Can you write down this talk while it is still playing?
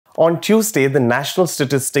On Tuesday, the National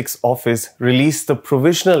Statistics Office released the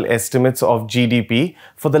provisional estimates of GDP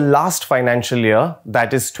for the last financial year,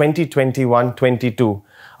 that is 2021-22.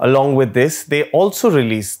 Along with this, they also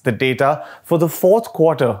released the data for the fourth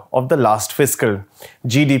quarter of the last fiscal.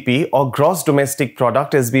 GDP, or Gross Domestic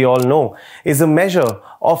Product, as we all know, is a measure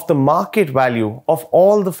of the market value of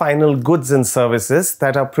all the final goods and services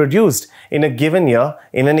that are produced in a given year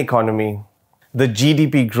in an economy. The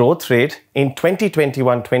GDP growth rate in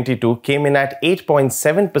 2021-22 came in at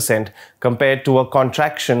 8.7% compared to a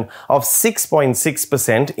contraction of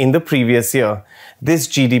 6.6% in the previous year. This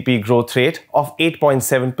GDP growth rate of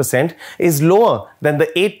 8.7% is lower than the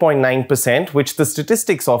 8.9% which the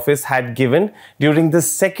Statistics Office had given during the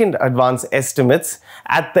second advance estimates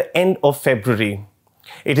at the end of February.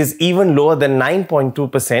 It is even lower than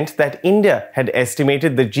 9.2% that India had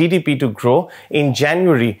estimated the GDP to grow in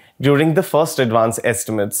January during the first advance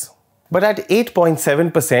estimates. But at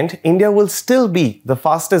 8.7%, India will still be the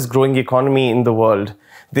fastest growing economy in the world.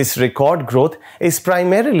 This record growth is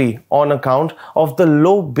primarily on account of the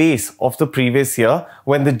low base of the previous year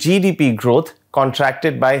when the GDP growth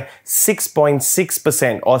contracted by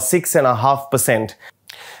 6.6% or 6.5%.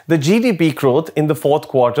 The GDP growth in the fourth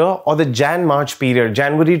quarter or the Jan-March period,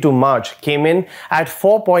 January to March, came in at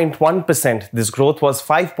 4.1%. This growth was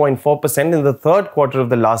 5.4% in the third quarter of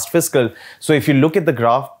the last fiscal. So if you look at the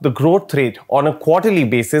graph, the growth rate on a quarterly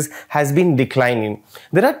basis has been declining.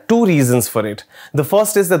 There are two reasons for it. The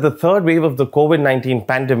first is that the third wave of the COVID-19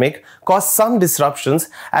 pandemic caused some disruptions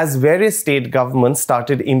as various state governments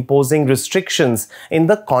started imposing restrictions in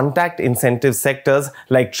the contact incentive sectors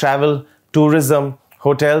like travel, tourism,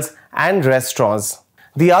 hotels and restaurants.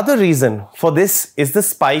 The other reason for this is the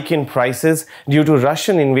spike in prices due to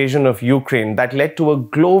Russian invasion of Ukraine that led to a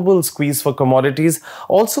global squeeze for commodities,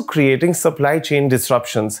 also creating supply chain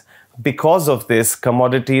disruptions. Because of this,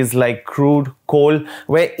 commodities like crude, coal,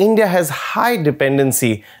 where India has high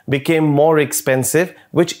dependency, became more expensive,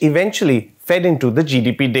 which eventually fed into the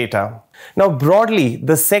GDP data. Now, broadly,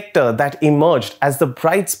 the sector that emerged as the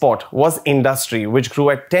bright spot was industry, which grew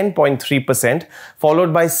at 10.3%,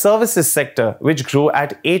 followed by services sector, which grew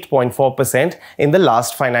at 8.4% in the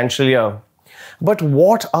last financial year. But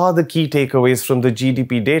what are the key takeaways from the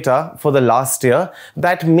GDP data for the last year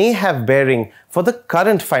that may have bearing for the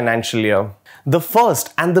current financial year? The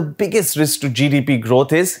first and the biggest risk to GDP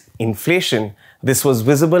growth is inflation. This was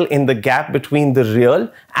visible in the gap between the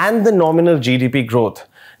real and the nominal GDP growth.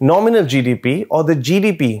 Nominal GDP, or the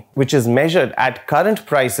GDP, which is measured at current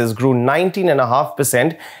prices, grew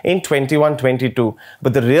 19.5% in 21-22,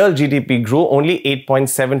 but the real GDP grew only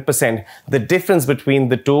 8.7%. The difference between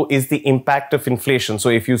the two is the impact of inflation. So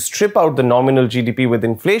if you strip out the nominal GDP with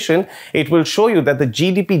inflation, it will show you that the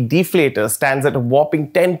GDP deflator stands at a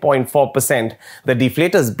whopping 10.4%. The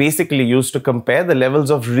deflator is basically used to compare the levels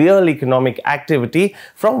of real economic activity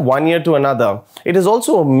from one year to another. It is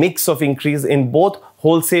also a mix of increase in both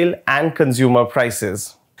wholesale and consumer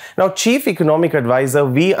prices. Now, Chief Economic Advisor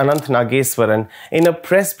V. Ananth Nageswaran, in a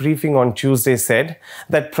press briefing on Tuesday, said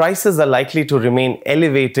that prices are likely to remain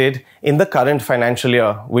elevated in the current financial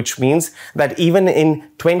year, which means that even in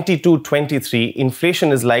 22-23,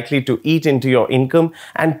 inflation is likely to eat into your income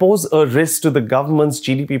and pose a risk to the government's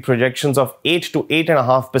GDP projections of 8 to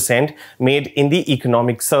 8.5% made in the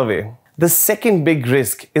economic survey. The second big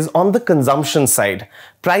risk is on the consumption side.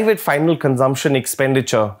 Private final consumption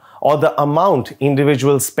expenditure, or the amount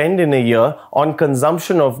individuals spend in a year on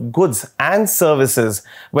consumption of goods and services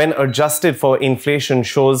when adjusted for inflation,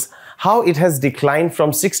 shows how it has declined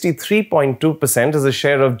from 63.2% as a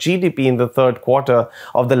share of GDP in the third quarter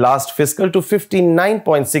of the last fiscal to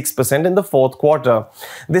 59.6% in the fourth quarter.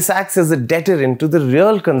 This acts as a deterrent to the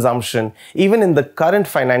real consumption, even in the current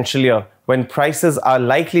financial year, when prices are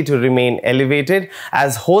likely to remain elevated,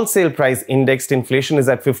 as wholesale price indexed inflation is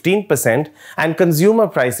at 15% and consumer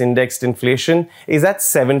price indexed inflation is at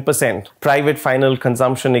 7%. Private final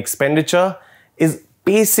consumption expenditure is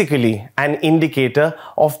basically an indicator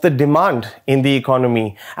of the demand in the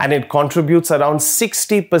economy, and it contributes around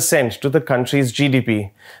 60% to the country's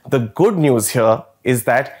GDP. The good news here is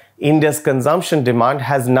that India's consumption demand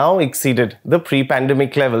has now exceeded the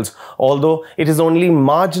pre-pandemic levels, although it is only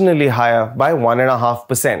marginally higher by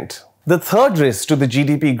 1.5%. The third risk to the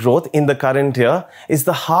GDP growth in the current year is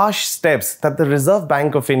the harsh steps that the Reserve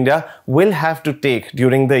Bank of India will have to take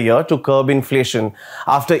during the year to curb inflation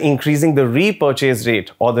after increasing the repurchase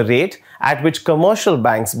rate, or the rate at which commercial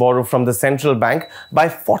banks borrow from the central bank, by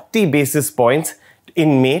 40 basis points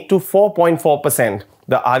in May to 4.4%.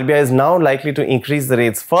 The RBI is now likely to increase the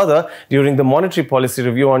rates further during the monetary policy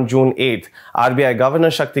review on June 8th. RBI Governor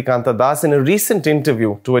Shaktikanta Das, in a recent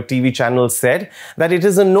interview to a TV channel, said that it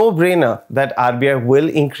is a no-brainer that RBI will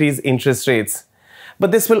increase interest rates.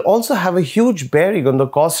 But this will also have a huge bearing on the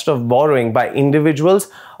cost of borrowing by individuals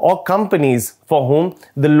or companies for whom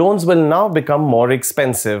the loans will now become more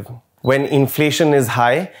expensive. When inflation is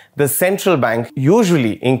high, the central bank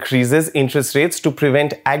usually increases interest rates to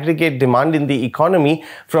prevent aggregate demand in the economy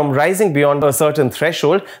from rising beyond a certain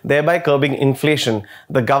threshold, thereby curbing inflation.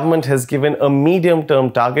 The government has given a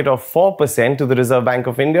medium-term target of 4% to the Reserve Bank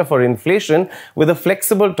of India for inflation, with a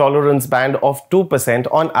flexible tolerance band of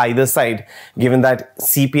 2% on either side. Given that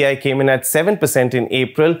CPI came in at 7% in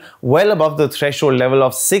April, well above the threshold level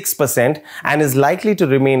of 6%, and is likely to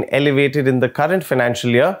remain elevated in the current financial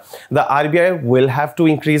year, the RBI will have to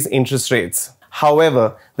increase interest rates.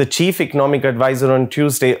 However, the chief economic advisor on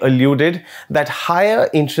Tuesday alluded that higher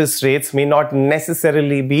interest rates may not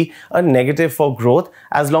necessarily be a negative for growth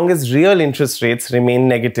as long as real interest rates remain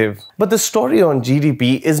negative. But the story on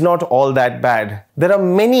GDP is not all that bad. There are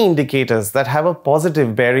many indicators that have a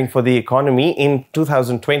positive bearing for the economy in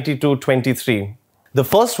 2022-23. The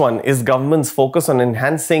first one is government's focus on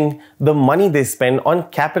enhancing the money they spend on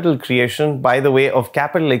capital creation by the way of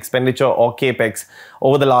capital expenditure or CAPEX.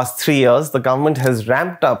 Over the last 3 years, the government has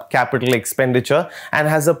ramped up capital expenditure and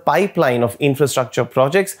has a pipeline of infrastructure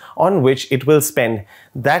projects on which it will spend.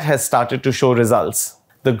 That has started to show results.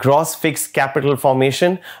 The gross fixed capital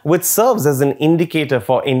formation, which serves as an indicator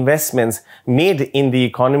for investments made in the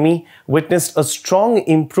economy, witnessed a strong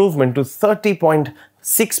improvement to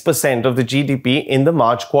 30.6% of the GDP in the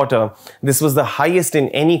March quarter. This was the highest in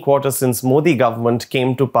any quarter since Modi government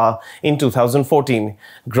came to power in 2014.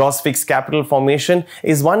 Gross fixed capital formation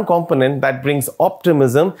is one component that brings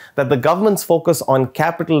optimism that the government's focus on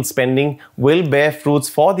capital spending will bear fruits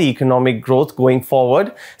for the economic growth going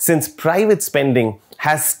forward, since private spending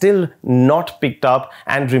has still not picked up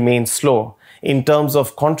and remains slow. In terms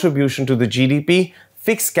of contribution to the GDP,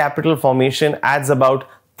 fixed capital formation adds about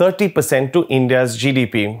 30% to India's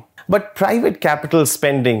GDP. But private capital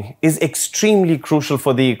spending is extremely crucial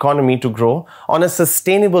for the economy to grow on a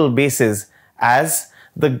sustainable basis, as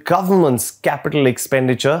the government's capital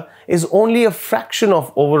expenditure is only a fraction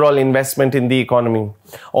of overall investment in the economy.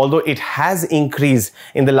 Although it has increased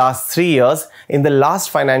in the last 3 years, in the last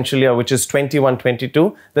financial year, which is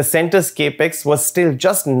 21-22, the centre's capex was still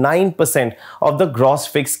just 9% of the gross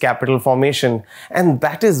fixed capital formation, and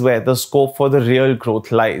that is where the scope for the real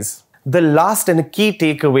growth lies. The last and a key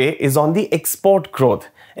takeaway is on the export growth.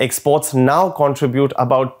 Exports now contribute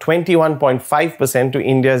about 21.5% to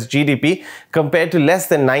India's GDP compared to less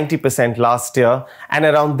than 90% last year and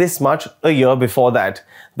around this much a year before that.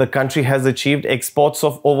 The country has achieved exports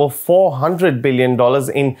of over $400 billion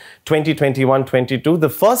in 2021-22, the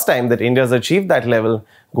first time that India has achieved that level.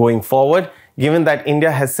 Going forward, given that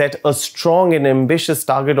India has set a strong and ambitious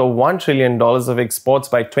target of $1 trillion of exports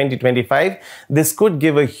by 2025, this could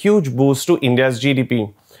give a huge boost to India's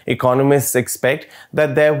GDP. Economists expect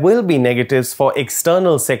that there will be negatives for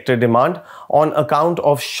external sector demand on account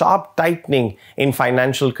of sharp tightening in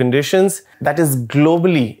financial conditions, that is,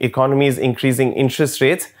 globally economies increasing interest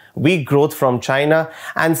rates, weak growth from China,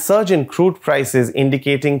 and surge in crude prices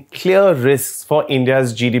indicating clear risks for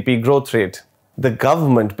India's GDP growth rate. The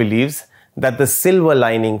government believes that the silver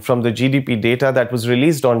lining from the GDP data that was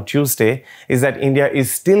released on Tuesday is that India is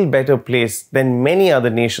still better placed than many other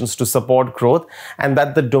nations to support growth, and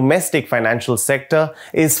that the domestic financial sector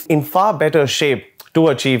is in far better shape to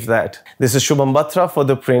achieve that. This is Shubham Batra for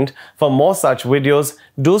ThePrint. For more such videos,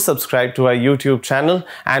 do subscribe to our YouTube channel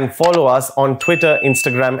and follow us on Twitter,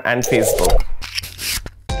 Instagram and Facebook.